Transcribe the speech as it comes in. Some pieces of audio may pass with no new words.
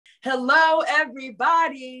Hello,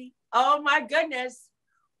 everybody. Oh, my goodness.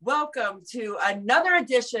 Welcome to another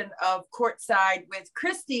edition of Courtside with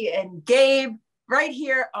Christy and Gabe right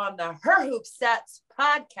here on the Her Hoop Stats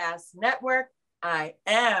Podcast Network. I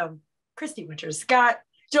am Christy Winters-Scott,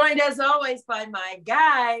 joined as always by my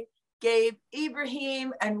guy, Gabe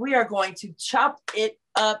Ibrahim, and we are going to chop it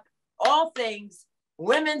up, all things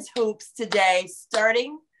women's hoops today,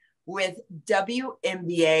 starting with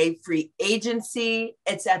WNBA Free Agency.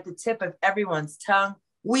 It's at the tip of everyone's tongue.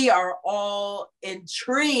 We are all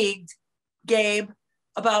intrigued, Gabe,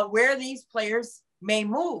 about where these players may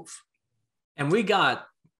move. And we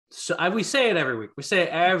say it every week. We say it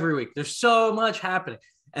every week. There's so much happening.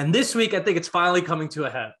 And this week, I think it's finally coming to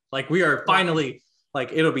a head. Like we are finally,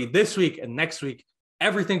 it'll be this week and next week.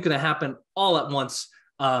 Everything's going to happen all at once.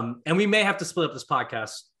 And we may have to split up this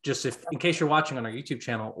podcast just in case you're watching on our YouTube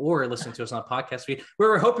channel or listening to us on a podcast feed,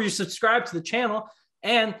 where we hope you subscribe to the channel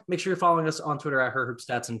and make sure you're following us on Twitter at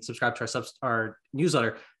HerHoopStats and subscribe to our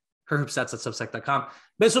newsletter, herhoopstats@substack.com.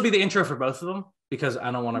 This will be the intro for both of them because I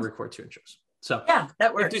don't want to record two intros. So yeah,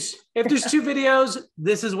 that works. If there's two videos,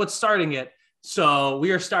 this is what's starting it. So we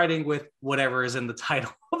are starting with whatever is in the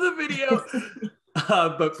title of the video.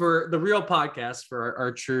 But for the real podcast, for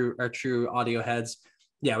our true audio heads,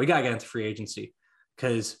 yeah, we got to get into free agency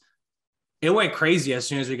because it went crazy as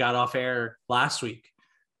soon as we got off air last week.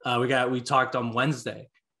 We talked on Wednesday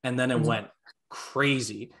and then it went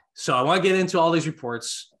crazy. So I want to get into all these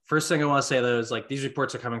reports. First thing I want to say though is these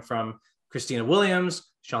reports are coming from Christina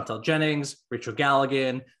Williams, Chantel Jennings, Rachel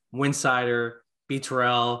Galligan, Winsider, B.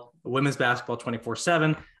 Terrell, Women's Basketball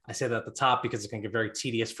 24/7. I say that at the top because it's going to get very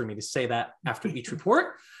tedious for me to say that after each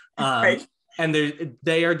report. Right. And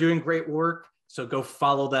they are doing great work. So go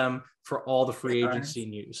follow them for all the free agency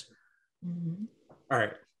news. Mm-hmm. All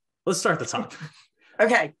right, let's start at the top.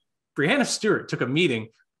 Okay. Breanna Stewart took a meeting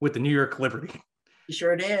with the New York Liberty. You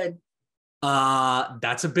sure did.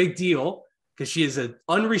 That's a big deal because she is an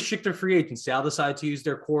unrestricted free agent. Seattle decided to use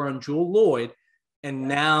their core on Jewel Lloyd. And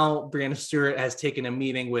now Breanna Stewart has taken a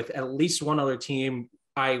meeting with at least one other team.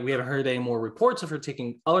 We haven't heard any more reports of her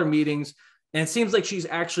taking other meetings. And it seems like she's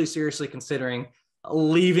actually seriously considering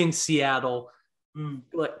leaving Seattle.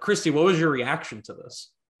 Christy, what was your reaction to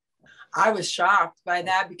this? I was shocked by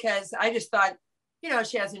that because I just thought,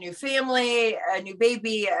 she has a new family, a new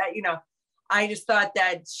baby, I just thought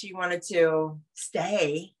that she wanted to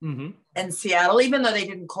stay in Seattle, even though they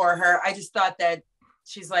didn't core her. I just thought that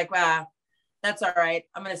she's like, wow, that's all right.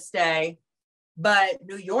 I'm going to stay. But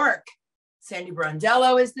New York, Sandy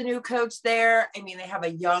Brondello is the new coach there. I mean, they have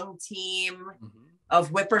a young team of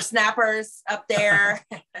whippersnappers up there.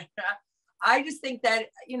 I just think that,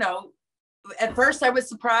 at first I was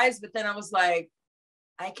surprised, but then I was like,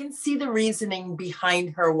 I can see the reasoning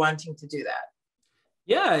behind her wanting to do that.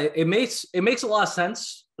 Yeah, it makes a lot of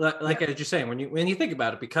sense. Like as you're saying, when you think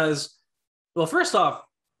about it, because, well, first off,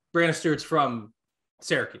 Breanna Stewart's from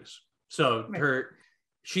Syracuse. So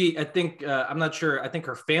I think I'm not sure. I think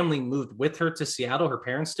her family moved with her to Seattle. Her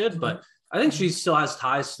parents did, but I think she still has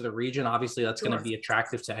ties to the region. Obviously that's going to be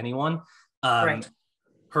attractive to anyone.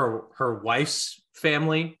 Her wife's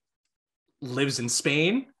family lives in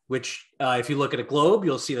Spain, which if you look at a globe,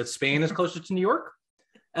 you'll see that Spain is closer to New York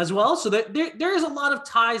as well. So that there is a lot of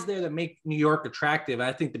ties there that make New York attractive. And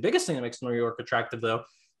I think the biggest thing that makes New York attractive, though,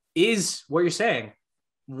 is what you're saying,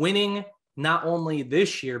 winning not only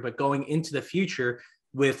this year, but going into the future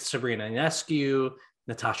with Sabrina Ionescu,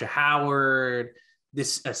 Natasha Howard,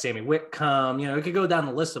 this Sammy Whitcomb. It could go down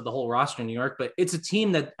the list of the whole roster in New York, but it's a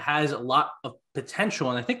team that has a lot of potential.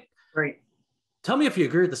 And I think, tell me if you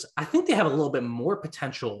agree with this, I think they have a little bit more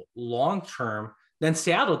potential long-term than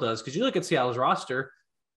Seattle does. Because you look at Seattle's roster,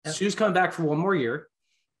 Sue's coming back for one more year.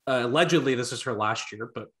 Allegedly, this is her last year,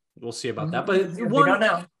 but we'll see about that. But we don't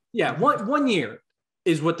know. Yeah, one year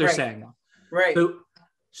is what they're saying now. Right. So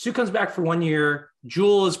Sue comes back for 1 year.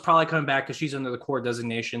 Jewel is probably coming back because she's under the core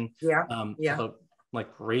designation. Yeah. Although,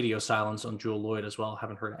 radio silence on Jewel Lloyd as well.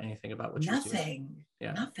 Haven't heard anything about what she's doing.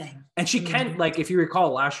 Yeah. Nothing. And she can, if you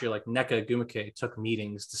recall last year, Nneka Ogwumike took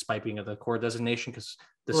meetings despite being at the core designation because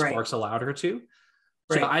the Sparks allowed her to.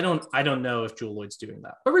 So I don't know if Jewel Lloyd's doing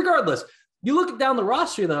that. But regardless, you look down the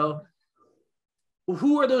roster though,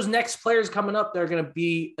 who are those next players coming up that are going to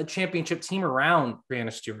be a championship team around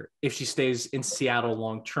Breanna Stewart if she stays in Seattle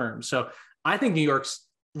long term? So I think New York's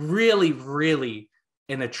really, really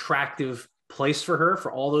an attractive place for her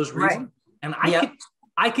for all those reasons. And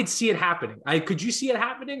I could see it happening. Could you see it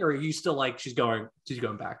happening, or are you still she's going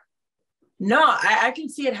back? No, I can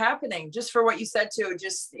see it happening just for what you said too.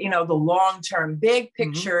 Just, the long-term big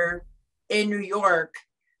picture in New York.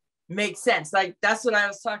 makes sense. Like, that's what I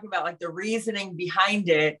was talking about. Like, the reasoning behind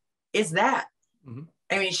it is that. Mm-hmm.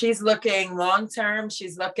 I mean, she's looking long-term.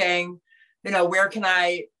 She's looking, where can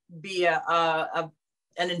I be an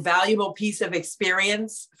invaluable piece of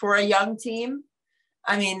experience for a young team?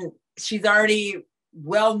 I mean, she's already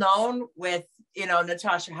well known with,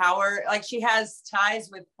 Natasha Howard. Like, she has ties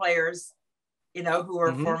with players, who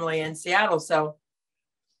were mm-hmm. formerly in Seattle. So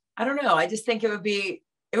I don't know. I just think it would be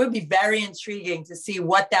very intriguing to see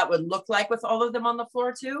what that would look like with all of them on the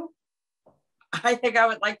floor too. I think I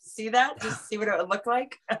would like to see that, just see what it would look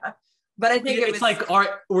like. But I think it's like, all right,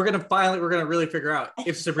 we're going to really figure out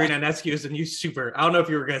if Sabrina Ionescu is a new super. I don't know if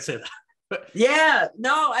you were going to say that. Yeah,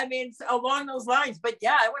 no, I mean, along those lines, but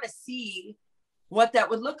yeah, I want to see what that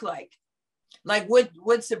would look like. Like,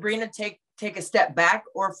 would Sabrina take a step back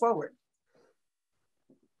or forward?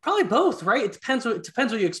 Probably both, right? It depends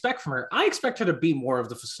what you expect from her. I expect her to be more of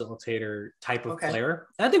the facilitator type of player.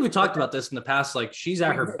 And I think we talked about this in the past. Like, she's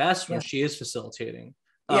at her best when she is facilitating.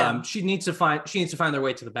 Yeah. She needs to find their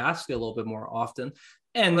way to the basket a little bit more often.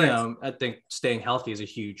 And I think staying healthy is a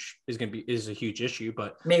huge issue.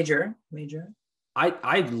 But major.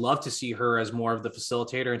 I'd love to see her as more of the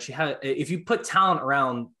facilitator. And if you put talent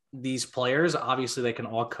around these players, obviously they can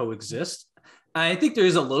all coexist. I think there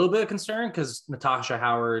is a little bit of concern because Natasha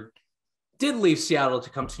Howard did leave Seattle to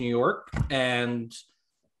come to New York. And,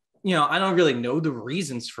 I don't really know the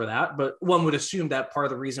reasons for that, but one would assume that part of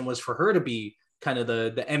the reason was for her to be kind of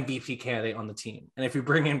the MVP candidate on the team. And if you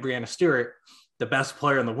bring in Breanna Stewart, the best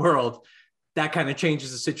player in the world, that kind of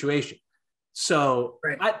changes the situation. So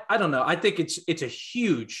I don't know. I think it's a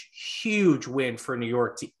huge, huge win for New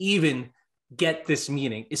York to even get this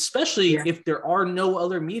meeting, especially if there are no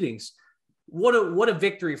other meetings. What a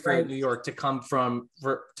victory for New York to come from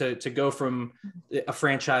to go from a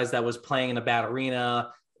franchise that was playing in a bad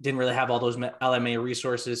arena, didn't really have all those LMA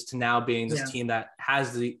resources, to now being this team that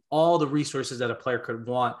has all the resources that a player could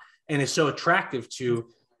want and is so attractive to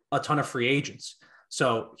a ton of free agents.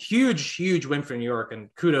 So huge, huge win for New York, and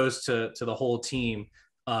kudos to the whole team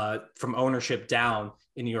from ownership down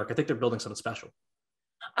in New York. I think they're building something special.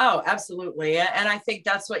 Oh, absolutely. And I think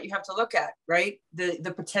that's what you have to look at, right?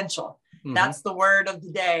 The potential. Mm-hmm. That's the word of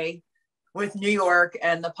the day with New York,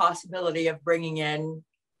 and the possibility of bringing in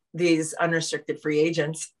these unrestricted free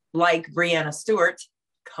agents like Breanna Stewart.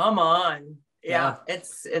 Come on. Yeah.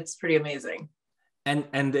 It's pretty amazing.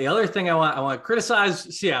 And the other thing I want to criticize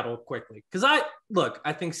Seattle quickly, because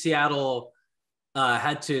I think Seattle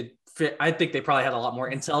had to fit. I think they probably had a lot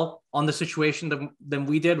more intel on the situation than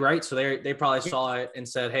we did, right? So they probably saw it and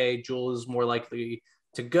said, hey, Jewel is more likely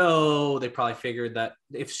to go. They probably figured that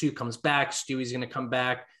if Sue comes back, Stewie's going to come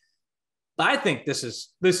back. But I think this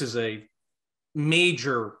is a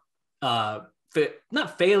major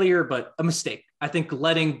not failure, but a mistake. I think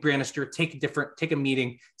letting Breanna Stewart take a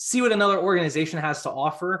meeting, see what another organization has to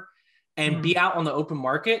offer, and be out on the open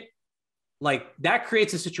market, like that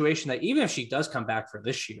creates a situation that even if she does come back for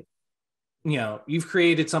this year, you've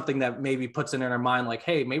created something that maybe puts it in her mind, like,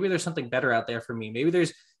 hey, maybe there's something better out there for me. Maybe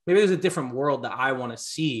there's a different world that I want to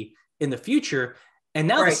see in the future. And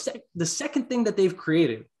now the second thing that they've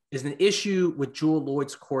created is an issue with Jewel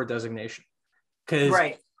Lloyd's core designation.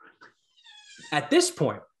 Because at this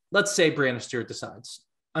point, let's say Breanna Stewart decides,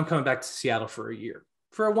 I'm coming back to Seattle for a year,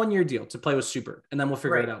 for a 1-year deal to play with Super, and then we'll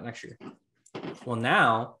figure it out next year. Well,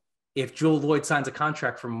 now, if Jewel Lloyd signs a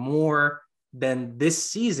contract for more than this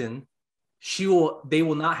season, they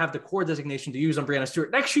will not have the core designation to use on Breanna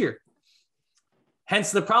Stewart next year.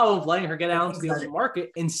 Hence the problem of letting her get out into the open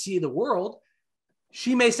market and see the world.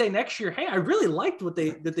 She may say next year, hey, I really liked what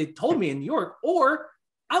they told me in New York, or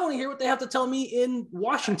I want to hear what they have to tell me in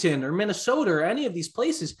Washington or Minnesota or any of these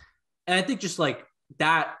places. And I think just like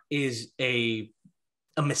that is a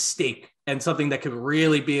mistake and something that could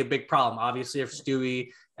really be a big problem. Obviously, if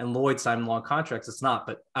Stewie and Lloyd sign long contracts, it's not.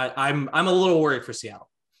 But I'm a little worried for Seattle.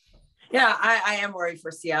 Yeah, I am worried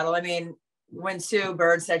for Seattle. I mean, when Sue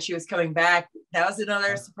Bird said she was coming back, that was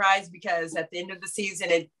another surprise, because at the end of the season,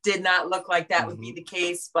 it did not look like that would be the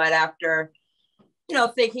case. But after,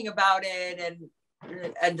 thinking about it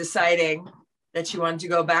and deciding that she wanted to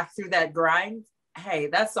go back through that grind, hey,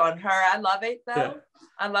 that's on her. I love it though. Yeah.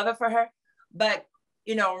 I love it for her. But,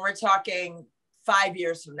 when we're talking 5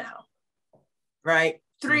 years from now, right?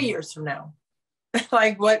 3 years from now,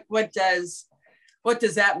 like what does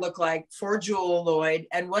that look like for Jewel Lloyd?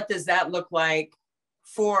 And what does that look like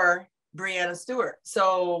for Breanna Stewart?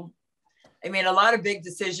 So, I mean, a lot of big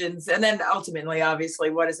decisions. And then ultimately, obviously,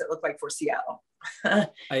 what does it look like for Seattle?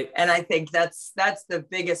 And I think that's the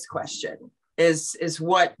biggest question is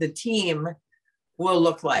what the team will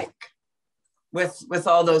look like. with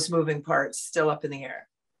all those moving parts still up in the air.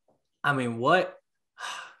 I mean, what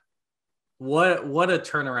a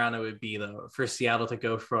turnaround it would be though for Seattle to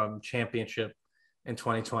go from championship in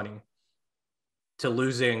 2020 to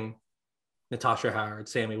losing Natasha Howard,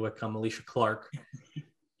 Sammy Whitcomb, Myisha Clark,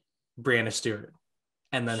 Breanna Stewart,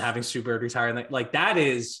 and then having Sue Bird retire. Like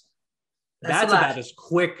that's about as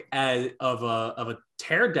quick of a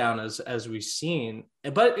teardown as we've seen,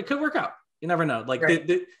 but it could work out. You never know. Like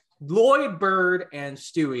the Lloyd, Bird, and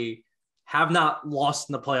Stewie have not lost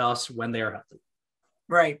in the playoffs when they are healthy.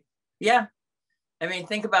 Right. Yeah. I mean,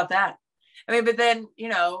 think about that. I mean, but then,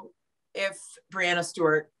 if Breanna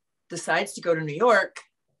Stewart decides to go to New York,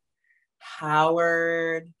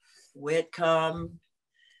 Howard, Whitcomb,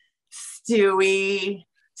 Stewie,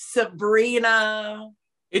 Sabrina.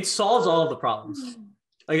 It solves all of the problems.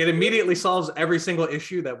 Like it immediately solves every single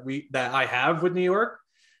issue that I have with New York.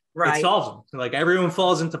 Right. It solves them. Like everyone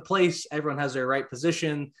falls into place. Everyone has their right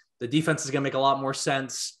position. The defense is going to make a lot more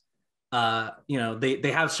sense.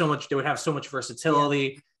 They have so much. They would have so much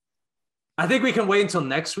versatility. Yeah. I think we can wait until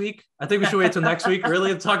next week. I think we should wait until next week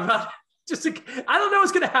really to talk about it. I don't know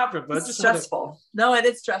what's going to happen, but it's just stressful. No, it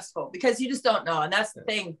is stressful because you just don't know. And that's the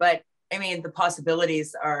thing. But I mean, the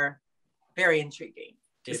possibilities are very intriguing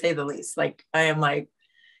to say the least. Like I am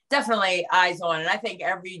definitely eyes on. And I think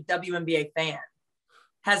every WNBA fan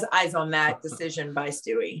has eyes on that decision by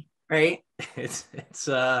Stewie, right? It's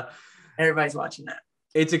everybody's watching that.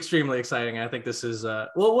 It's extremely exciting. I think this is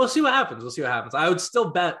we'll see what happens. I would still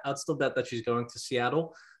bet that she's going to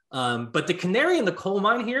Seattle. But the canary in the coal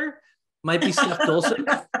mine here might be Steph Dolson,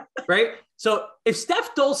 right? So if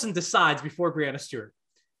Steph Dolson decides before Breanna Stewart,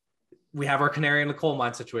 we have our canary in the coal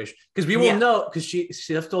mine situation because we will know because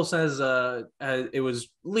Steph Dolson has it was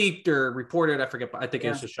leaked or reported. I forget, but I think it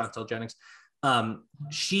was just Jonquel Jennings.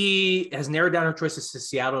 She has narrowed down her choices to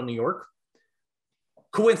Seattle and New York.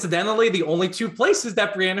 Coincidentally, the only two places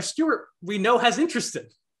that Breanna Stewart we know has interest in.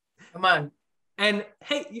 Come on. And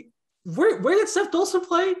hey, where did Steph Dolson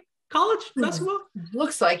play college basketball?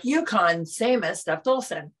 Looks like UConn, same as Steph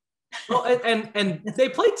Dolson. Well, and they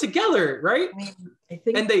played together, right? I mean, I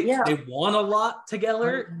think, and they won a lot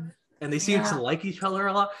together, and they seem to like each other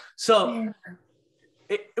a lot. So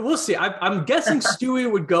we'll see. I'm guessing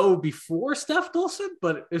Stewie would go before Steph Dolson,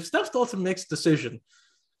 but if Steph Dolson makes a decision,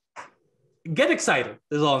 get excited.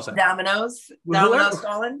 Is all I'm saying. Dominoes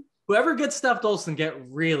falling. Whoever gets Steph Dolson, get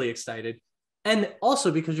really excited. And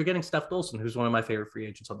also because you're getting Steph Dolson, who's one of my favorite free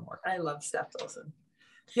agents on the market. I love Steph Dolson.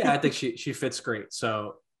 Yeah, I think she fits great.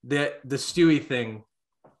 So the Stewie thing,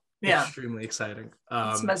 extremely exciting.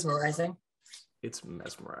 It's mesmerizing. It's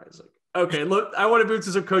mesmerizing. Okay, look, I want to move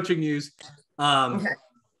to some coaching news.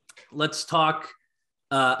 Let's talk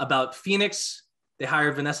about Phoenix. They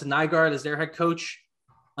hired Vanessa Nygaard as their head coach.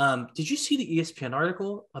 Did you see the ESPN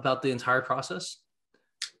article about the entire process?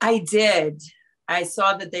 I did. I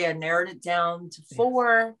saw that they had narrowed it down to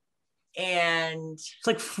 4, and it's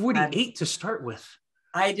like 48 to start with.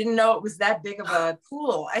 I didn't know it was that big of a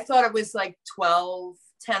pool. I thought it was like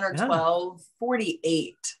 10 or 12,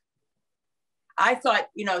 48. I thought,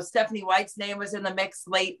 Stephanie White's name was in the mix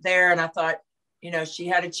late there. And I thought, she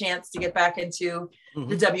had a chance to get back into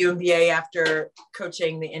the WNBA after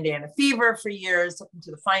coaching the Indiana Fever for years, up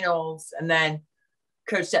into the finals, and then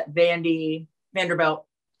coached at Vanderbilt,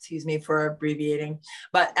 excuse me for abbreviating,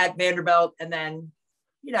 but at Vanderbilt. And then,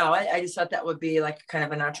 I just thought that would be like kind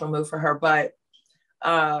of a natural move for her. But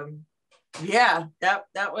that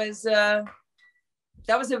was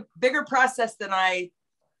a bigger process than I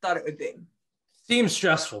thought it would be. Seems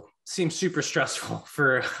stressful. Seems super stressful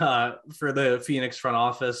for the Phoenix front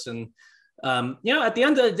office. And, at the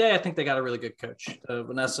end of the day, I think they got a really good coach.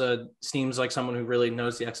 Vanessa seems like someone who really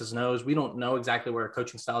knows the X's and O's. We don't know exactly where her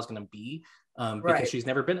coaching style is going to be because she's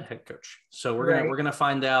never been a head coach. So we're gonna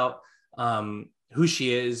find out who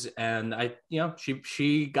she is. And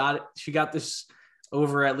she got this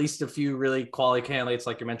over at least a few really quality candidates,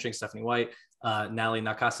 like you're mentioning, Stephanie White, Natalie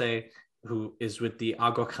Nakase, who is with the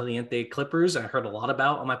Agua Caliente Clippers. I heard a lot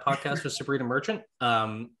about on my podcast with Sabrina Merchant.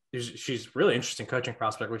 She's really interesting coaching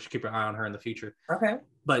prospect. We should keep an eye on her in the future. Okay.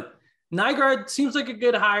 But Nygaard seems like a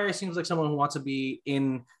good hire. Seems like someone who wants to be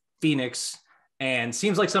in Phoenix and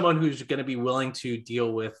seems like someone who's going to be willing to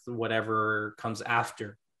deal with whatever comes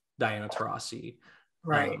after Diana Taurasi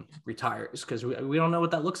retires, because we don't know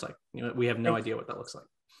what that looks like. We have no idea what that looks like.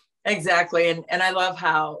 Exactly. And I love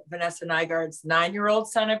how Vanessa Nygaard's 9-year-old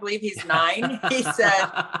son, I believe he's 9, he said,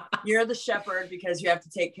 you're the shepherd because you have to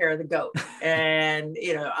take care of the goat. And,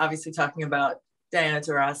 obviously talking about Diana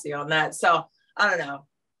Taurasi on that. So I don't know.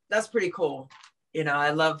 That's pretty cool.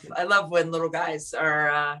 I love when little guys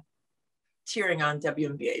are cheering on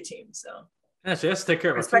WNBA teams. So yeah, she has to take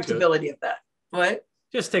care of respectability of that. What?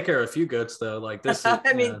 Just take care of a few goats though. Like this. I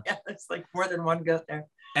mean, yeah, it's like more than one goat there.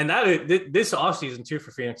 And this offseason too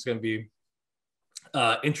for Phoenix is going to be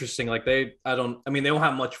interesting. Like they don't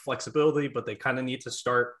have much flexibility, but they kind of need to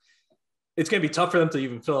start. It's going to be tough for them to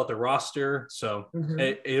even fill out the roster. So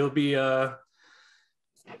it'll be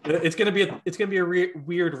it's going to be a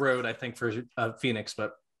weird road, I think, for Phoenix.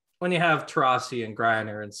 But when you have Taurasi and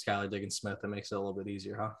Griner and Skylar Diggins-Smith, it makes it a little bit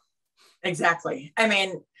easier, huh? Exactly. I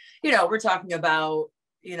mean, we're talking about,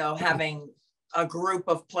 having a group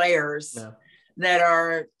of players that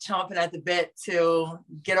are chomping at the bit to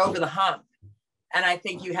get over the hump. And I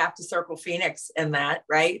think you have to circle Phoenix in that,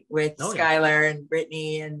 right? With Skylar and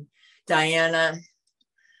Brittany and Diana.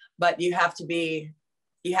 But you have to be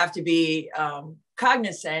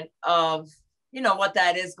cognizant of, what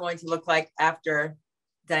that is going to look like after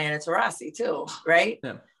Diana Taurasi too, right?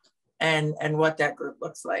 Yeah. And what that group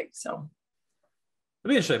looks like. So it'll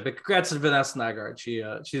be interesting. But congrats to Vanessa Nygaard. She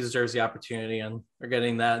deserves the opportunity, and we're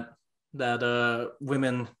getting that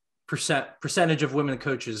women percentage of women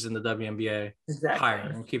coaches in the WNBA higher,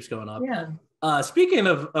 and keeps going up. Yeah. Speaking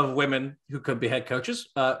of women who could be head coaches,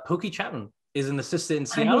 Pokey Chapman is an assistant in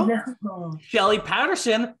Seattle. Shelly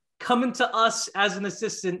Patterson coming to us as an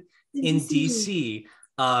assistant in DC.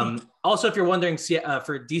 Also, if you're wondering,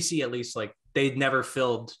 for DC at least, like they'd never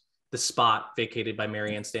filled the spot vacated by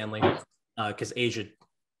Marianne Stanley because Asia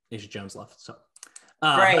Jones left. So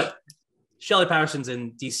right. Shelly Patterson's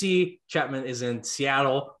in DC. Chapman is in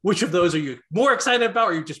Seattle. Which of those are you more excited about,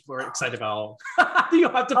 or are you just more excited about all? You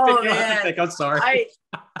have to pick. You have to pick. I'm sorry.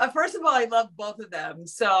 First of all, I love both of them,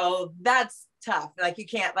 so that's tough. Like you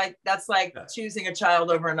can't that's like choosing a child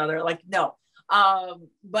over another. Like no.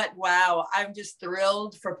 But wow, I'm just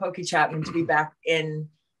thrilled for Pokey Chapman to be back in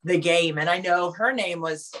the game. And I know her name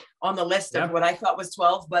was on the list of what I thought was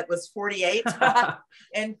 12, but was 48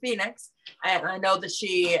 in Phoenix. And I know that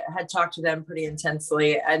she had talked to them pretty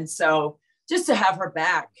intensely. And so just to have her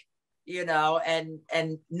back,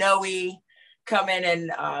 and Noe come in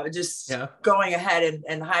and just going ahead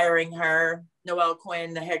and hiring her, Noelle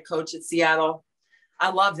Quinn, the head coach at Seattle. I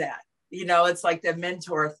love that. It's like the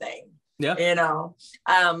mentor thing. Yeah.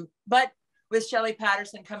 But with Shelly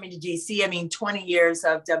Patterson coming to DC, 20 years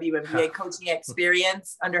of WNBA coaching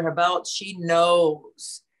experience under her belt. She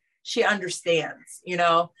knows, she understands,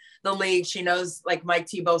 the league. She knows, like Mike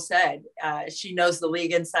Thibault said, she knows the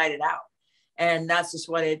league inside and out. And that's just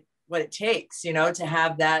what it takes, to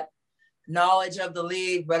have that knowledge of the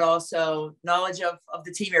league, but also knowledge of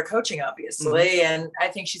the team you're coaching, obviously. And I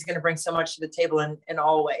think she's going to bring so much to the table in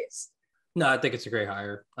all ways. No, I think it's a great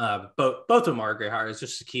hire. Both of them are great hires,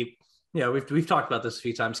 just to keep, we've talked about this a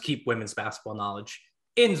few times, keep women's basketball knowledge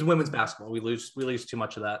in women's basketball. We lose too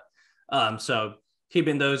much of that. So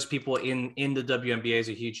keeping those people in the WNBA is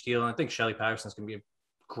a huge deal. And I think Shelly Patterson's going to be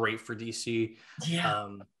great for DC. Yeah.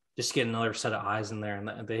 Just get another set of eyes in there,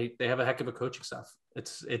 and they have a heck of a coaching staff.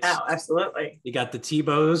 It's absolutely. You got the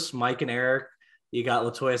Thibaults, Mike and Eric, you got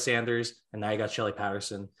LaToya Sanders, and now you got Shelly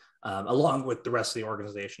Patterson. Along with the rest of the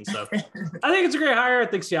organization. So I think it's a great hire. I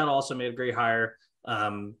think Seattle also made a great hire.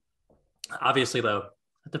 Obviously, though,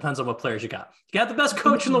 it depends on what players you got. You got the best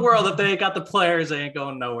coach in the world. If they ain't got the players, they ain't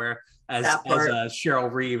going nowhere. As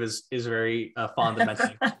Cheryl Reeve is very fond of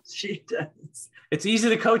mentioning. She does. It's easy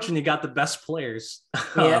to coach when you got the best players.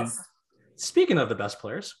 Yes. Speaking of the best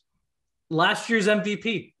players, last year's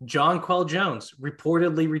MVP, Jonquel Jones,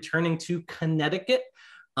 reportedly returning to Connecticut.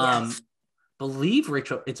 Believe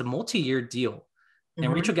Rachel, it's a multi-year deal.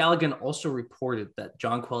 And Rachel Galligan also reported that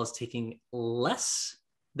Jonquel is taking less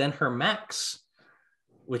than her max,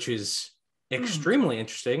 which is extremely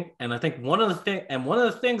interesting. And I think one of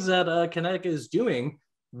the things that Connecticut is doing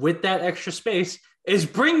with that extra space is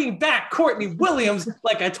bringing back Courtney Williams,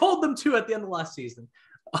 like I told them to at the end of last season.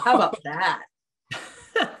 How about that?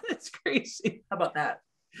 It's crazy. How about that?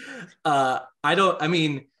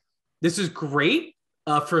 This is great.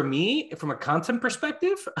 For me, from a content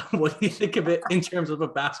perspective, what do you think of it in terms of a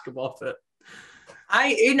basketball fit?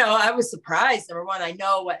 I was surprised. Number one, I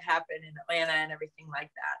know what happened in Atlanta and everything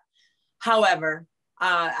like that. However,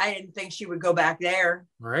 I didn't think she would go back there.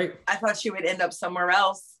 Right. I thought she would end up somewhere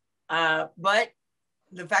else. But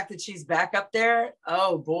the fact that she's back up there,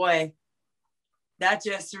 oh boy, that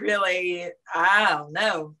just really, I don't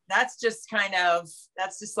know. That's just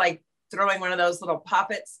like throwing one of those little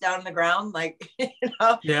poppets down on the ground, like,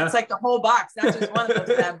 it's like the whole box, not just one of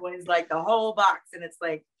those bad boys, like the whole box. And it's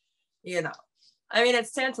like,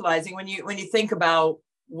 it's tantalizing when you think about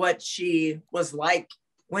what she was like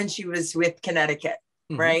when she was with Connecticut,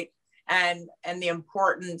 right? and the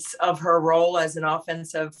importance of her role as an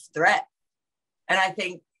offensive threat. And I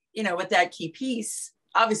think, with that key piece,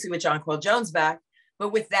 obviously with Jonquel Jones back,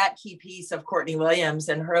 but with that key piece of Courtney Williams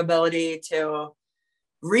and her ability to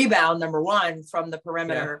rebound, number one, from the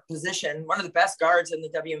perimeter position, one of the best guards in the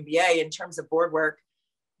WNBA in terms of board work,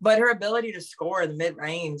 but her ability to score in the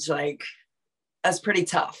mid-range, that's pretty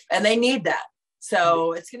tough. And they need that.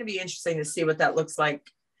 So it's going to be interesting to see what that looks like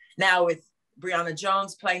now with Breanna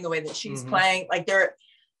Jones playing the way that she's playing. They're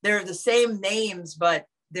the same names, but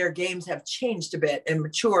their games have changed a bit and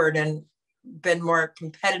matured and been more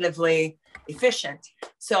competitively efficient.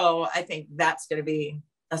 So I think that's going to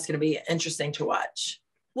be interesting to watch.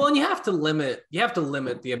 Well, and you have to limit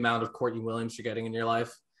the amount of Courtney Williams you're getting in your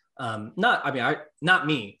life. Not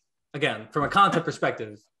me. Again, from a content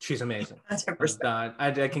perspective, she's amazing.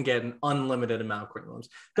 I can get an unlimited amount of Courtney Williams.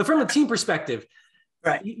 But from a team perspective,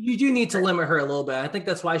 right, you do need to limit her a little bit. I think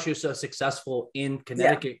that's why she was so successful in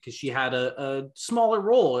Connecticut, because she had a smaller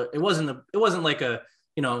role. It wasn't like a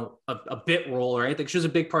bit role or anything. She was a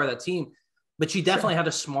big part of that team, but she definitely had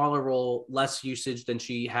a smaller role, less usage than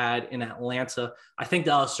she had in Atlanta. I think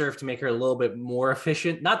that'll serve to make her a little bit more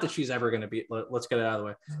efficient. Not that she's ever going to be, let's get it out of the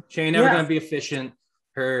way. She ain't never going to be efficient.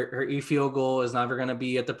 Her field goal is never going to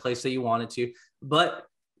be at the place that you want it to. But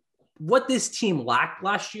what this team lacked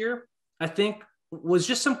last year, I think, was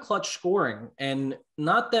just some clutch scoring. And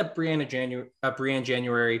not that Breanna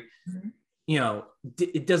January,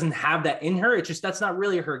 it doesn't have that in her. It's just, that's not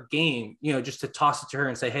really her game, just to toss it to her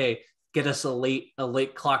and say, hey, get us a late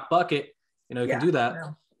clock bucket. You can do that. Yeah.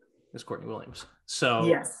 It's Courtney Williams.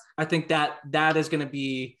 So I think that is going to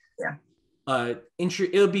be,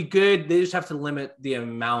 it'll be good. They just have to limit the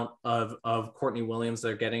amount of Courtney Williams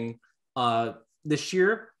they're getting this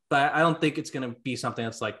year. But I don't think it's going to be something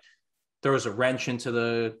that's like throws a wrench into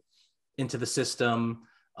the system.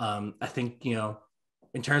 I think,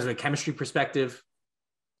 in terms of a chemistry perspective,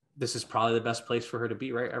 this is probably the best place for her to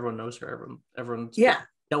be, right? Everyone knows her. Everyone's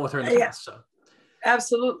dealt with her in the past. So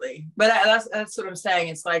absolutely. But that's what I'm saying.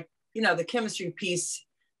 It's like, the chemistry piece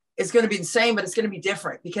is going to be the same, but it's going to be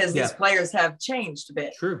different because these players have changed a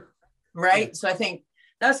bit. True. Right. Yeah. So I think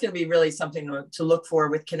that's going to be really something to look for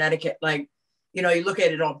with Connecticut. You look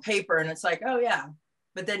at it on paper and it's like, oh yeah.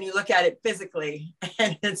 But then you look at it physically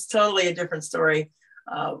and it's totally a different story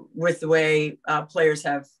with the way players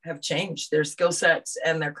have changed their skill sets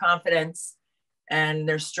and their confidence and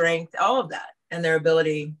their strength, all of that, and their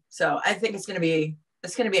ability. So I think it's going to be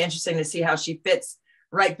interesting to see how she fits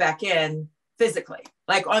right back in physically.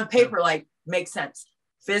 On paper, makes sense.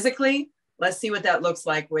 Physically, let's see what that looks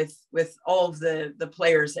like with all of the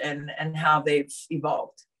players and how they've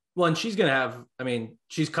evolved. Well, and she's going to have,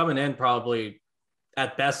 she's coming in probably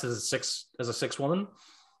at best as a six woman.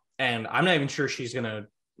 And I'm not even sure she's going to,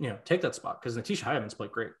 take that spot because Myisha Hines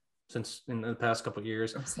played great since in the past couple of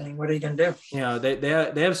years. I'm saying, what are you going to do?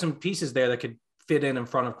 They have some pieces there that could fit in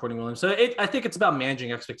front of Courtney Williams. So I think it's about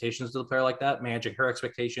managing expectations to the player like that, managing her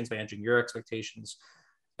expectations, managing your expectations,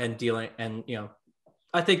 and dealing. And,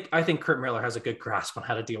 I think Kurt Miller has a good grasp on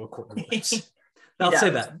how to deal with Courtney Williams. I'll say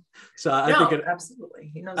that. So I think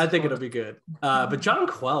absolutely. He knows. I think it'll be good. But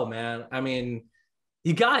Jonquel, man,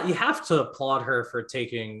 you have to applaud her for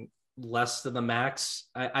taking less than the max.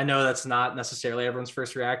 I know that's not necessarily everyone's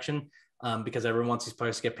first reaction because everyone wants these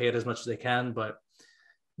players to get paid as much as they can. But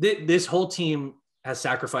this whole team has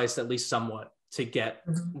sacrificed at least somewhat to get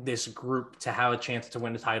this group to have a chance to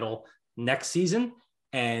win the title next season.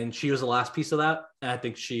 And she was the last piece of that. And I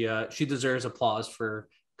think she deserves applause for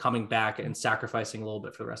coming back and sacrificing a little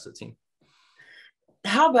bit for the rest of the team.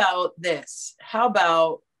 How about this? How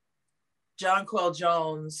about Jonquel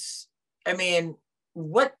Jones?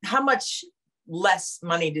 How much less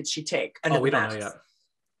money did she take? We don't know yet.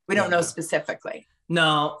 We don't know specifically.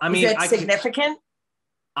 No, is it significant?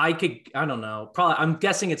 I don't know. Probably, I'm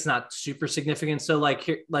guessing it's not super significant. So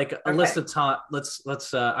Alyssa Thomas,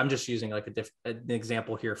 let's I'm just using an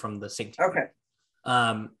example here from the St. team. Okay.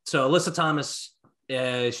 So Alyssa Thomas,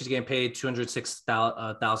 she's getting paid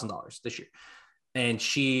 $206,000 this year. And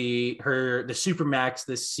the super max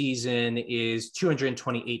this season is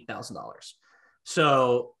 $228,000.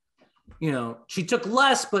 So, she took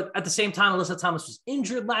less, but at the same time, Alyssa Thomas was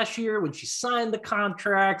injured last year when she signed the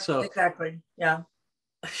contract. So exactly. Yeah.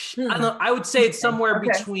 I don't know. I would say it's somewhere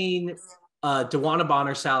between DeWanna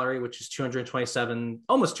Bonner's salary, which is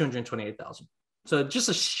almost $228,000. So just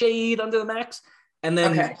a shade under the max. And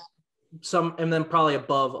then and then probably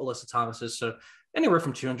above Alyssa Thomas's. So anywhere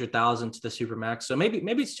from 200,000 to the super max. So maybe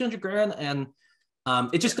it's 200,000. And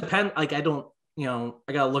it just depends. I don't,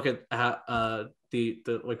 I got to look at we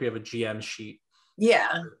have a GM sheet.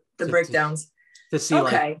 Yeah. the breakdowns to see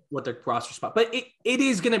like what their roster spot. But it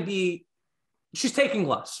is going to be, she's taking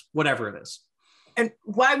less, whatever it is. And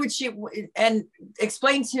why would she? And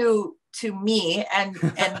explain to me and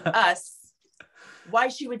us why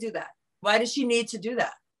she would do that. Why does she need to do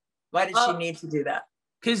that? Why did she need to do that?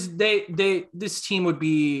 Because this team would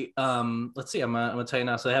be let's see, I'm gonna tell you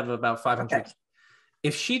now. So they have about 500. Okay.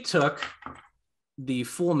 If she took the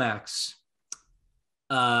full max,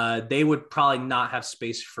 they would probably not have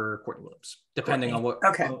space for Courtney Williams, depending on what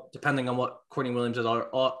Courtney Williams'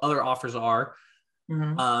 other offers are.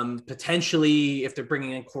 Mm-hmm. Potentially, if they're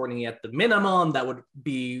bringing in Courtney at the minimum, that would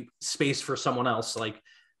be space for someone else like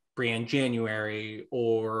Breanna January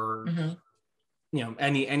or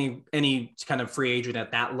any kind of free agent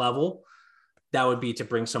at that level. That would be to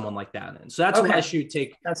bring someone like that in. So that's why she would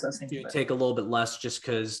take a little bit less, just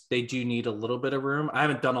because they do need a little bit of room. I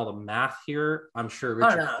haven't done all the math here. I'm sure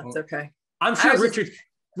Richard. Oh no, it's okay. I'm sure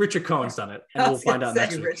Richard Cohen's done it, and we'll find out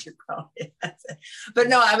next week. Richard Cohen. But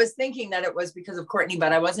no, I was thinking that it was because of Courtney,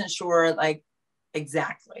 but I wasn't sure like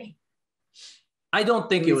exactly. I don't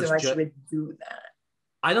think it was just would do that.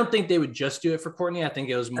 I don't think they would just do it for Courtney. I think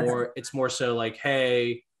it was more. Okay. It's more so like,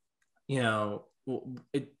 hey, we're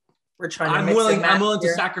trying. I'm willing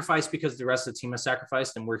to sacrifice because the rest of the team has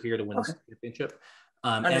sacrificed, and we're here to win the championship.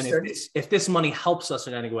 And if this money helps us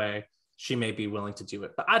in any way, she may be willing to do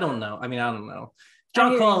it. But I don't know. I don't know.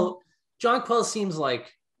 Jonquel seems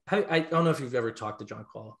like, I don't know if you've ever talked to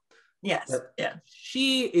Jonquel. Yes. Yeah.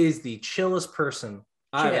 She is the chillest person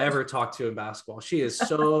I've ever talked to in basketball. She is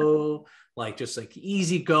so just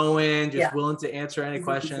easygoing, willing to answer any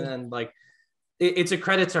question. And it's a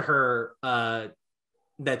credit to her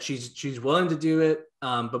that she's willing to do it.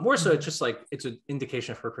 But more so, it's just it's an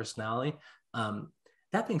indication of her personality.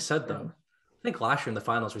 That being said, though, I think last year in the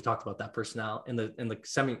finals, we talked about that personality in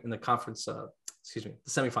the conference, the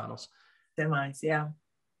semifinals. Semis, yeah.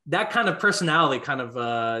 That kind of personality kind of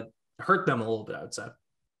hurt them a little bit, I would say.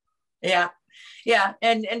 Yeah. Yeah.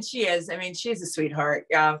 And she is. She's a sweetheart.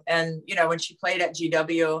 Yeah. And, when she played at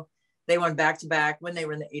GW, they won back-to-back. When they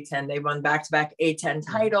were in the A10, they won back-to-back A10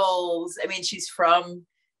 titles. She's from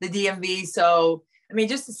the DMV. So,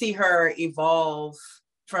 just to see her evolve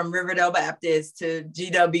from Riverdale Baptist to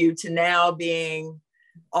GW to now being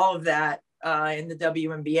all of that in the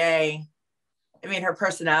WNBA. Her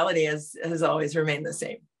personality has always remained the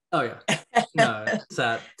same. Oh yeah, no, it's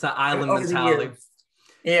that island mentality.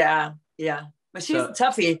 Yeah, yeah, but she's a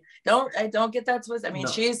toughie. Don't get that twisted.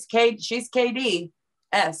 She's KD-esque,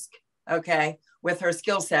 okay, with her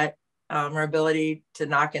skill set, her ability to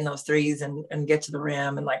knock in those threes and get to the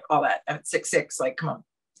rim and all that. At 6'6", come on,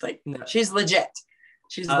 she's legit.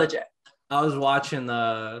 She's legit. I was watching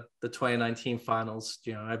the 2019 finals.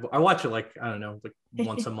 I watch it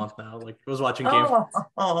once a month now. I was watching games.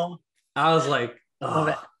 I was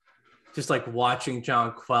just watching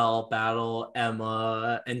Jonquel battle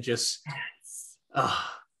Emma and just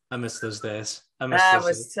I miss those days. That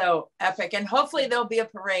was so epic, and hopefully there'll be a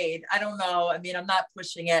parade. I don't know. I'm not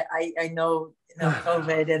pushing it. I know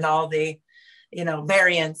COVID and all the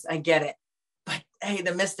variants. I get it, but hey,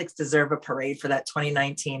 the Mystics deserve a parade for that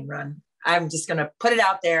 2019 run. I'm just going to put it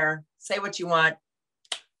out there. Say what you want.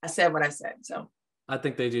 I said what I said. So I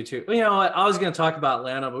think they do too. You know what? I was going to talk about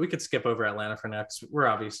Atlanta, but we could skip over Atlanta for next. We're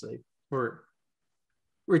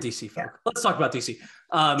DC folk. Yeah. Let's talk about DC.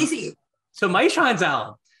 DC. So Myisha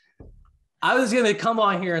Hines-Allen. I was going to come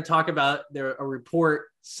on here and talk about a report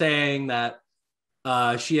saying that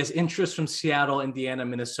she has interest from Seattle, Indiana,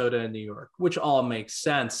 Minnesota, and New York, which all makes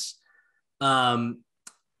sense. But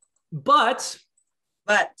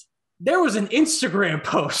there was an Instagram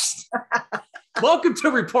post. Welcome to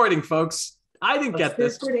reporting, folks. I didn't get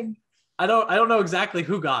this. I don't know exactly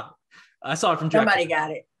who got it. I saw it from Jack. Somebody got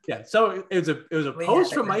it. Yeah. So it was a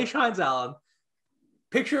post from Myisha Hines-Allen.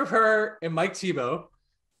 Picture of her and Mike Tebow,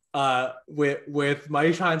 with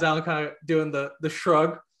Myisha Hines-Allen kind of doing the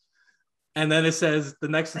shrug, and then the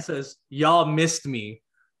next one says, "Y'all missed me,"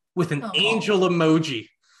 with an angel emoji.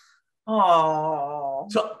 Oh.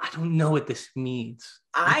 So I don't know what this means.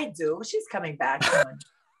 I do. She's coming back.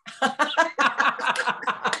 That's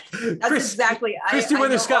exactly. Christy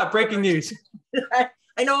Winters-Scott, breaking news.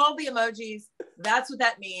 I know all the emojis. That's what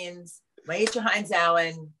that means. Myisha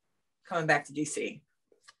Hines-Allen coming back to DC.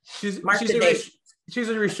 She's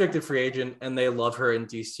a restricted free agent, and they love her in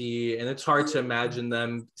DC. And it's hard to imagine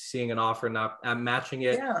them seeing an offer not matching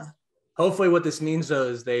it. Yeah. Hopefully, what this means though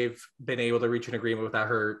is they've been able to reach an agreement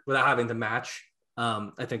without having to match.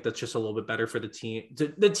 I think that's just a little bit better for the team.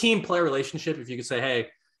 The team player relationship. If you could say, "Hey,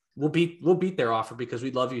 we'll beat their offer because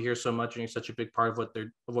we love you here so much, and you're such a big part of what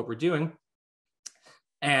we're doing."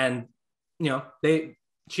 And,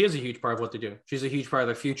 she is a huge part of what they do. She's a huge part of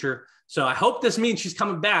their future. So I hope this means she's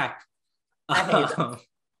coming back.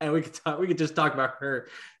 And we could just talk about her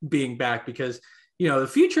being back because, the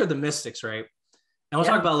future of the Mystics, right? And we'll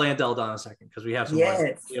talk about Lana Del Don in a second because we have some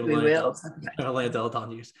we will. Lana Del Don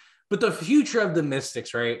news. But the future of the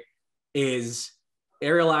Mystics, right, is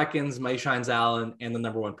Ariel Atkins, Myisha Hines-Allen, and the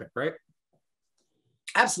number 1 pick, right?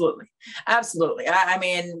 Absolutely. I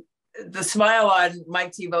mean, the smile on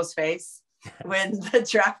Mike Tebow's face when the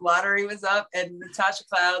draft lottery was up and Natasha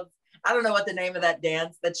Cloud, I don't know what the name of that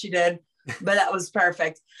dance that she did, but that was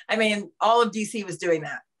perfect. I mean, all of DC was doing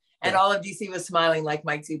that. And all of DC was smiling like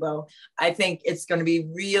Mike Tebow. I think it's going to be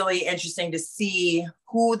really interesting to see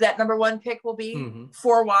who that number 1 pick will be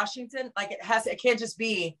for Washington. Like it can't just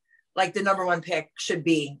be like the number 1 pick should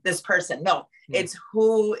be this person. No, it's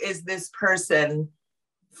who is this person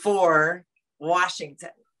for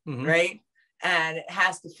Washington, right? And it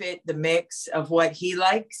has to fit the mix of what he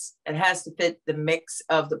likes. It has to fit the mix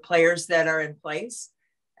of the players that are in place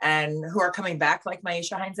and who are coming back, like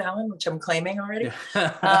Myisha Hines-Allen, which I'm claiming already.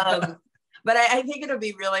 But I think it'll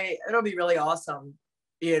be really awesome,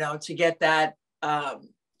 to get that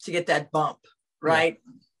bump, right?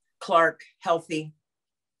 Yeah. Clark healthy,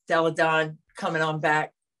 Deladon coming on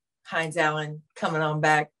back, Hines-Allen coming on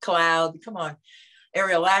back, Cloud, come on,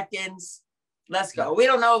 Ariel Atkins, let's go. We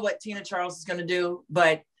don't know what Tina Charles is going to do,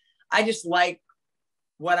 but I just like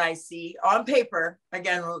what I see on paper.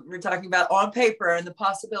 Again, we're talking about on paper, and the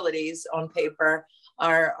possibilities on paper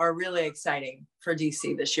are really exciting for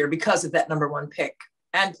DC this year because of that number 1 pick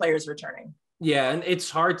and players returning. Yeah, and it's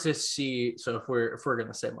hard to see. So if we're going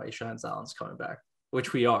to say Myisha Hines-Allen's coming back,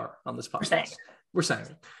 which we are on this podcast, we're saying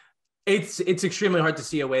it's extremely hard to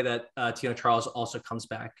see a way that Tina Charles also comes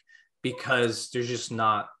back because there's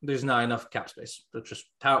not enough cap space. That's just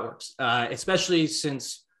how it works. Especially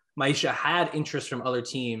since Myisha had interest from other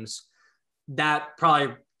teams, that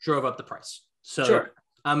probably drove up the price. So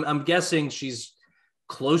I'm guessing she's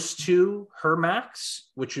close to her max,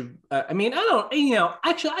 which I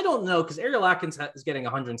don't know because Ariel Atkins is getting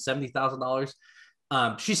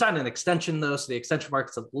 $170,000. She signed an extension though, so the extension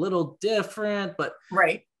market's a little different, but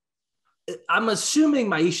I'm assuming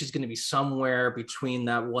Myisha is going to be somewhere between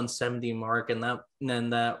that 170 mark and then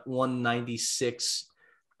that 196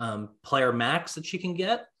 player max that she can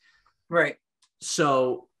get. Right.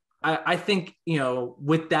 So I think,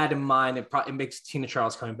 with that in mind, it makes Tina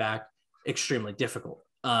Charles coming back extremely difficult.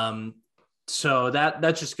 So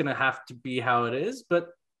that's just going to have to be how it is. But,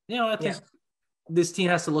 I think this team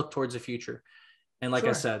has to look towards the future. And like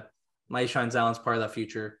I said, Myisha Hines-Allen's part of that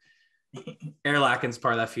future. Ariel Atkins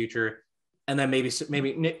part of that future. And then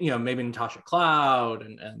maybe Natasha Cloud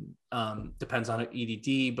and depends on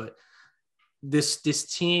EDD. But this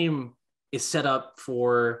team is set up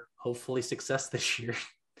for hopefully success this year.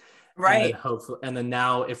 Right. And then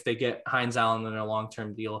now if they get Hines-Allen in a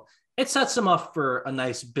long-term deal, it sets them up for a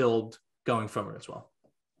nice build going forward as well.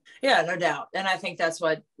 Yeah, no doubt. And I think that's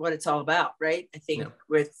what it's all about, right? I think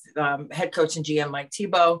with head coach and GM Mike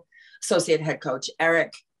Tebow, associate head coach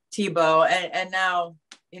Eric Tebow, and now,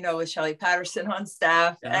 with Shelley Patterson on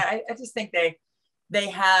staff, I just think they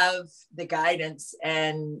have the guidance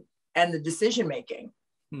and the decision-making,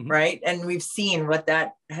 right? And we've seen what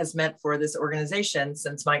that has meant for this organization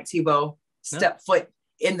since Mike Tebow stepped foot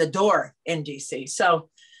in the door in DC. So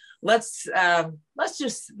let's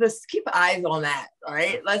keep eyes on that. All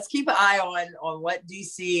right. Let's keep an eye on what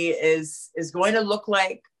DC is going to look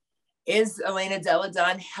like. Is Elena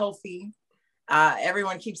Deladon healthy?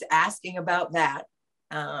 Everyone keeps asking about that.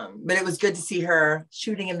 But it was good to see her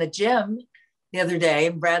shooting in the gym the other day.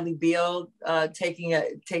 Bradley Beal taking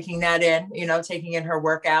that in, taking in her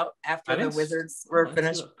workout after the Wizards were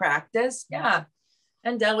finished practice. Yeah.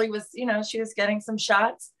 And Deli was, she was getting some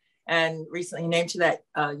shots. And recently named to that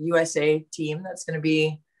USA team that's going to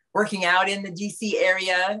be working out in the DC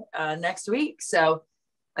area next week. So,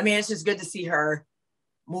 I mean, it's just good to see her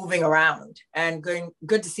moving around and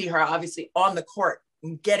good to see her obviously on the court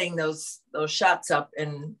and getting those shots up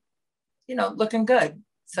and, looking good.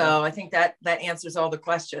 So I think that answers all the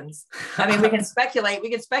questions. I mean, we can speculate,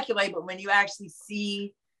 but when you actually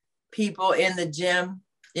see people in the gym,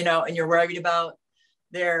 and you're worried about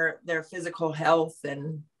their physical health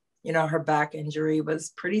and, her back injury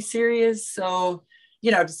was pretty serious. So,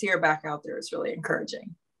 to see her back out there is really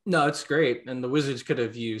encouraging. No, it's great. And the Wizards could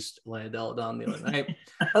have used Lana Deladon the other night.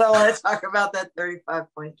 I don't want to talk about that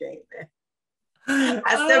 35-point game, man. I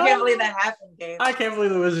still can't believe that happened, Gabe. I can't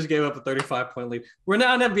believe the Wizards gave up a 35-point lead. We're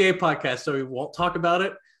now an NBA podcast, so we won't talk about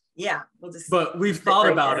it. Yeah. But we've thought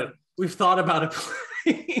about it. We've thought about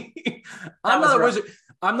it. I'm not a Wizard.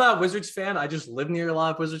 I'm not a Wizards fan. I just live near a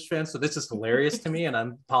lot of Wizards fans, so this is hilarious to me, and I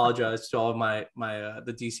apologize to all of my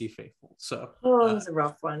the DC faithful. So it was a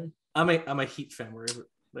rough one. I'm a Heat fan. We're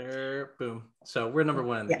there, boom. So we're number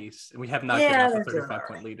one in the East, and we have not given up a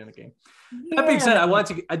 35-point lead in a game. That being said,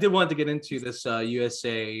 I did want to get into this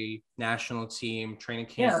USA national team training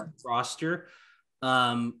camp roster.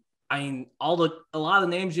 I mean, a lot of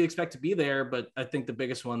names you expect to be there, but I think the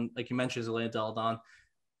biggest one, like you mentioned, is Elena Delle Donne.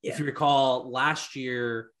 If you recall, last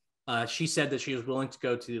year, she said that she was willing to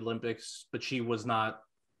go to the Olympics, but she was not.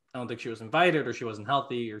 I don't think she was invited, or she wasn't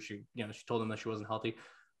healthy, or she told them that she wasn't healthy.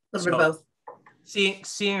 A little bit of both.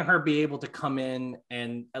 Seeing her be able to come in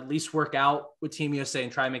and at least work out with Team USA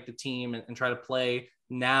and try to make the team and try to play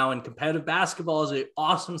now in competitive basketball is an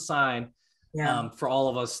awesome sign for all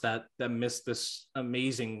of us that missed this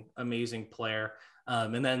amazing player.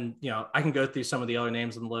 And then, I can go through some of the other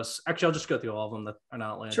names on the list. Actually, I'll just go through all of them that are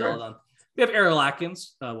not Atlanta. Sure. We have Ariel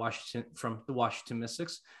Atkins, Washington, from the Washington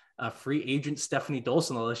Mystics. Free agent Stephanie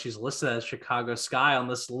Dolson, although she's listed as Chicago Sky on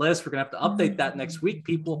this list. We're going to have to update that next week,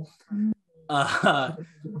 people.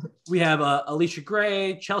 We have Alicia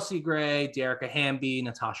Gray, Chelsea Gray, Dearica Hamby,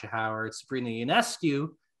 Natasha Howard, Sabrina Ionescu,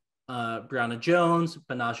 Brianna Jones,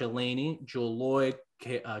 Banaja Laney, Jewel Lloyd,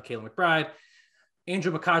 Kayla McBride,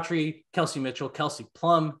 Angel McCautry, Kelsey Mitchell, Kelsey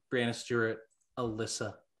Plum, Breanna Stewart,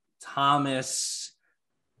 Alyssa Thomas.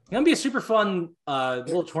 It's going to be a super fun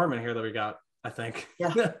little tournament here that we got, I think.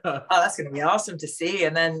 Yeah. Oh, that's going to be awesome to see.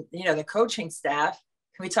 And then, the coaching staff.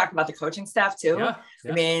 Can we talk about the coaching staff too? Yeah.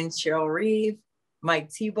 I mean, Cheryl Reeve, Mike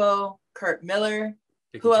Tebow, Kurt Miller.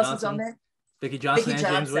 Who else is on there? Vicki Johnson and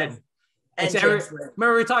James Wynn.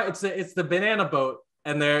 Remember we talked, it's the banana boat,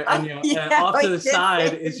 and they're and off to the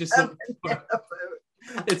side is just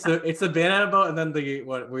it's the banana boat, and then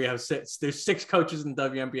we have there's 6 coaches in the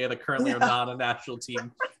WNBA that currently are not on a national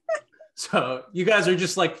team. So you guys are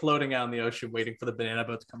just like floating out in the ocean waiting for the banana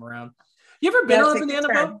boat to come around. You ever been on a banana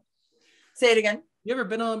boat? Say it again. You ever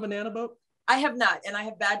been on a banana boat? I have not, and I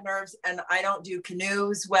have bad nerves, and I don't do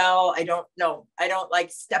canoes well. I don't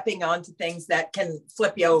like stepping onto things that can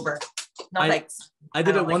flip you over. No thanks. I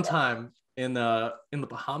did it one time in the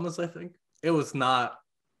Bahamas, I think. It was not.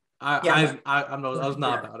 I was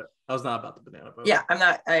not about it. I was not about the banana boat. Yeah, I'm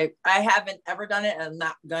not. I haven't ever done it, and I'm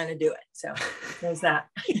not going to do it. So there's that.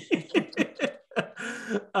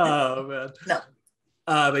 Oh man. No.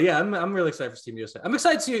 But yeah, I'm really excited for Team USA. I'm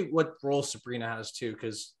excited to see what role Sabrina has too,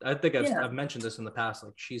 because I think I've mentioned this in the past.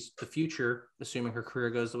 Like, she's the future, assuming her career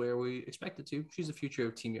goes the way we expect it to. She's the future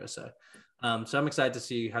of Team USA. So I'm excited to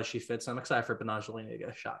see how she fits. I'm excited for Banaja Laney to get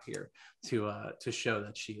a shot here to show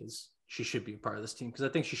that she should be a part of this team, because I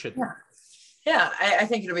think she should. Yeah, I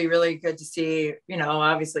think it'll be really good to see.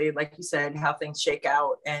 Obviously, like you said, how things shake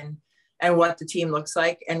out and what the team looks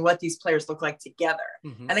like and what these players look like together.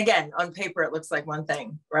 Mm-hmm. And again, on paper, it looks like one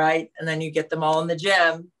thing, right? And then you get them all in the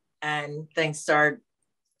gym and things start,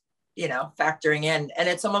 factoring in. And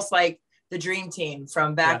it's almost like the dream team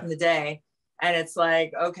from back in the day. And it's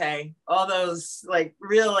like, okay, all those like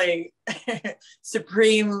really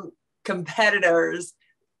supreme competitors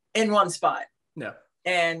in one spot. Yeah.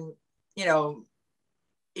 And, you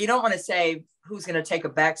don't want to say who's going to take a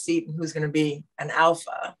back seat and who's going to be an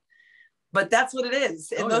alpha. But that's what it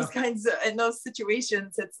is in in those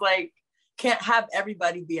situations. It's like, can't have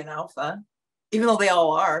everybody be an alpha, even though they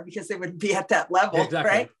all are, because they wouldn't be at that level,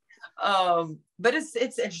 right? But it's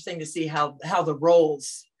interesting to see how the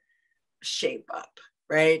roles shape up,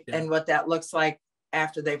 right? Yeah. And what that looks like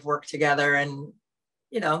after they've worked together, and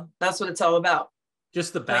that's what it's all about.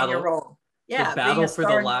 Just the battle. Your role. Yeah, the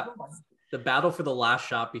battle for the last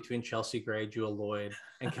shot between Chelsea Gray, Jewel Lloyd,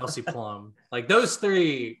 and Kelsey Plum. Like, those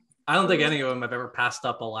 3. I don't think any of them have ever passed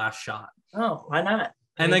up a last shot. Oh, why not?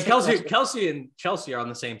 And then Kelsey and Chelsea are on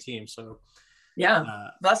the same team. So yeah,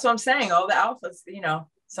 that's what I'm saying. All the alphas,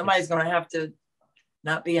 somebody's going to have to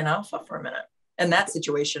not be an alpha for a minute in that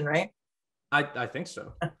situation, right? I think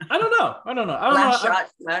so. I don't know.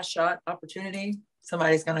 Last shot opportunity.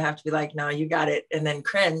 Somebody's going to have to be like, no, you got it. And then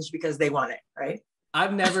cringe because they want it, right?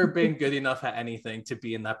 I've never been good enough at anything to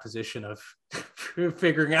be in that position of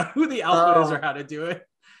figuring out who the alpha is or how to do it.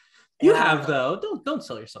 You have, though. Don't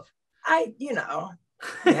sell yourself. Yeah.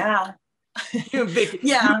 You and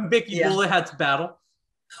Vicky Bullet had to battle.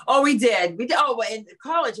 Oh, we did. Oh, in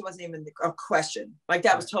college, it wasn't even a question. Like,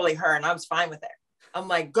 that was totally her, and I was fine with it. I'm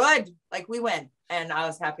like, good. Like, we win. And I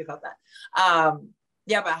was happy about that.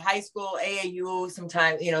 But high school, AAU,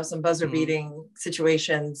 sometimes, some buzzer beating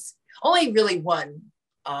situations. Only really one.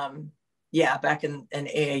 Back in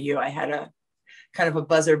AAU, I had a kind of a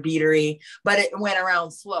buzzer beatery, but it went around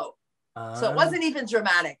slow. So it wasn't even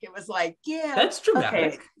dramatic. It was like, yeah, that's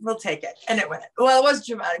dramatic. Okay, we'll take it. And it went, well, it was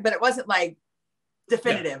dramatic, but it wasn't like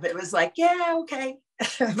definitive. It was like, yeah, okay.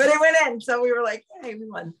 But it went in. So we were like, hey, we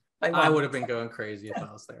won. I would have been going crazy if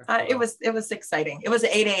I was there. It was exciting. It was an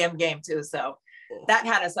 8 a.m. game too. So that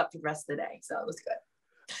had us up for the rest of the day. So it was good.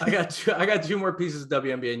 I got two more pieces of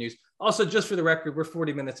WNBA news. Also, just for the record, we're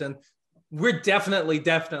 40 minutes in. We're definitely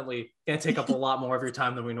going to take up a lot more of your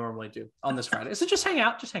time than we normally do on this Friday. So just hang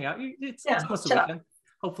out. It's almost the weekend.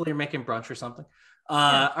 Hopefully you're making brunch or something.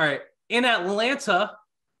 All right. In Atlanta,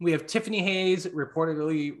 we have Tiffany Hayes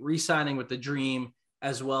reportedly re-signing with the Dream,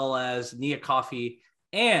 as well as Nia Coffey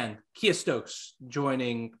and Kia Stokes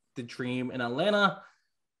joining the Dream in Atlanta.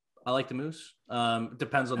 I like the moves.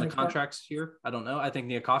 Depends on the contracts here. I don't know. I think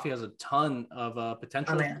Nia Coffey has a ton of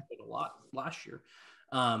potential. Did a lot last year.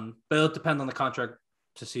 But it'll depend on the contract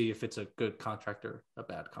to see if it's a good contract or a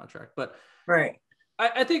bad contract. But right.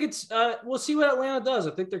 I think it's we'll see what Atlanta does.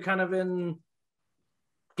 I think they're kind of in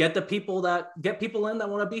get people in that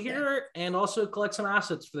want to be here and also collect some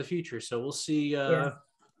assets for the future. So we'll see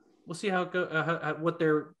we'll see how it go what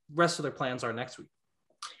their rest of their plans are next week.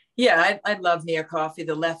 Yeah, I love Nia Coffey,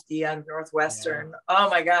 the lefty out of Northwestern. Yeah. Oh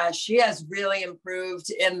my gosh, she has really improved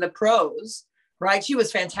in the pros. Right. She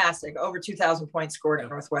was fantastic. Over 2,000 points scored at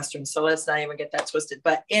Northwestern. So let's not even get that twisted.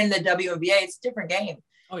 But in the WNBA, it's a different game.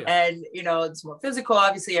 Oh, yeah. And, it's more physical,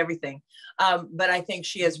 obviously, everything. But I think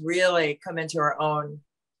she has really come into her own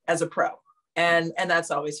as a pro. And that's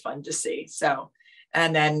always fun to see. So,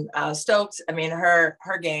 and then Stokes,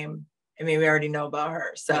 her game, we already know about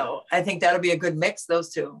her. So I think that'll be a good mix,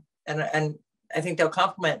 those two. And I think they'll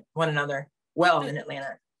complement one another well in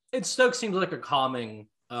Atlanta. And Stokes seems like a calming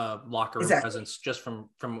locker room presence just from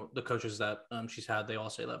the coaches that she's had. They all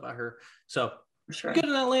say that about her. So good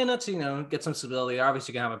in Atlanta to get some stability. They're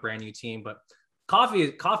obviously gonna have a brand new team, but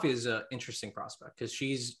Coffey is an interesting prospect because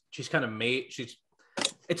she's kind of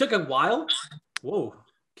it took a while. Whoa,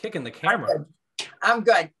 kicking the camera. I'm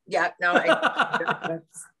good. Yeah, no, I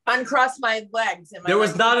uncross my legs. There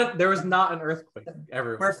was not an earthquake.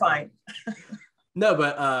 Everyone, we're fine. No,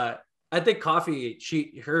 but I think Coffey,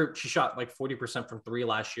 she shot like 40% from 3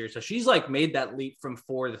 last year. So she's like made that leap from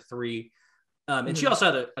 4 to 3. And she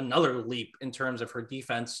also had another leap in terms of her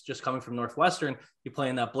defense, just coming from Northwestern. You play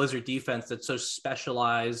in that Blizzard defense that's so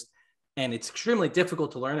specialized and it's extremely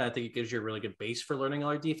difficult to learn. I think it gives you a really good base for learning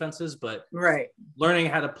other defenses, but learning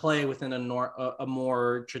how to play within a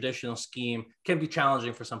more traditional scheme can be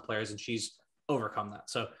challenging for some players, and she's overcome that.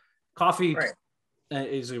 So Coffey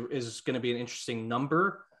is going to be an interesting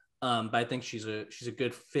number. But I think she's a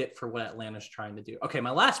good fit for what Atlanta's trying to do. Okay,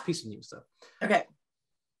 my last piece of news though,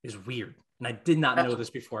 is weird, and I did not know this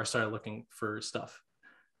before I started looking for stuff.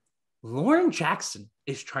 Lauren Jackson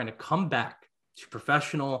is trying to come back to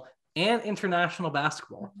professional and international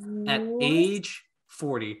basketball at age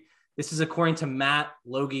 40. This is according to Matt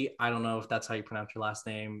Logie. I don't know if that's how you pronounce your last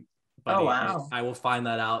name, but I will find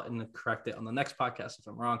that out and correct it on the next podcast if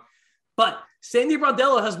I'm wrong. But Sandy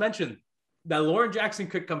Brondello has mentioned that Lauren Jackson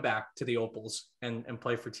could come back to the Opals and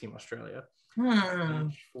play for Team Australia.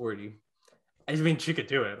 40. She could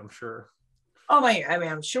do it, I'm sure. Oh my,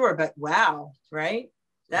 I'm sure, but wow, right?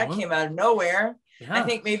 That came out of nowhere. Yeah. I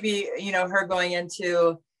think maybe, her going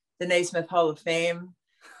into the Naismith Hall of Fame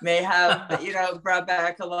may have, brought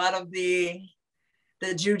back a lot of the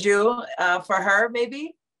juju for her,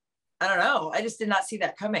 maybe. I don't know. I just did not see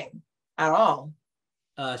that coming at all.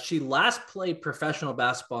 She last played professional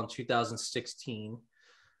basketball in 2016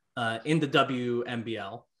 in the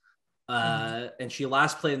WNBL, and she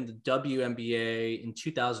last played in the WNBA in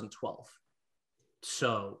 2012.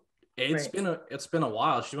 So it's been a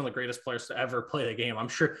while. She's one of the greatest players to ever play the game. I'm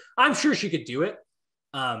sure she could do it.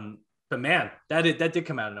 But man, that did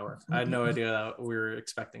come out of nowhere. I had no idea that we were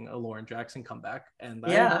expecting a Lauren Jackson comeback, and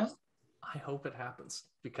I hope it happens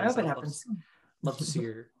because I love to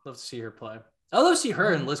see her play. I'd love to see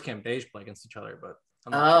her and Liz Cambage play against each other, but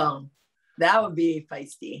that would be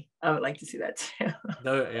feisty. I would like to see that too.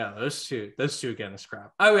 Those two get in a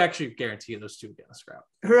scrap. I would actually guarantee those two get in a scrap.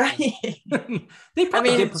 Right.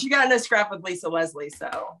 She got in a scrap with Lisa Leslie,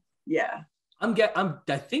 so yeah.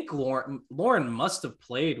 I think Lauren must have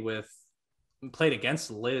played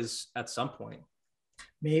against Liz at some point.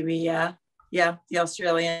 Maybe, yeah. The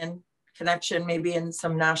Australian connection, maybe in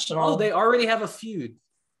some national. Oh, they already have a feud.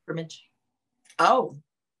 Scrimmage. Oh,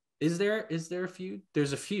 is there a feud?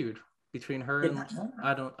 There's a feud between her and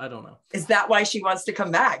I don't know. Is that why she wants to come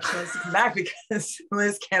back? She wants to come back because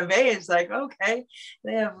Liz Cambage is like, okay,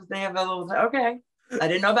 they have a little okay. I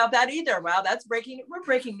didn't know about that either. Wow, that's breaking. We're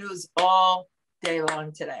breaking news all day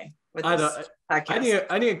long today. with I this podcast.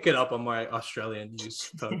 I need to get up on my Australian news,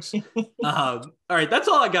 folks. All right, that's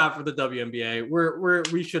all I got for the WNBA.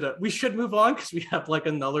 We should move on because we have like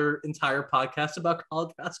another entire podcast about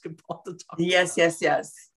college basketball to talk Yes, about. yes, yes.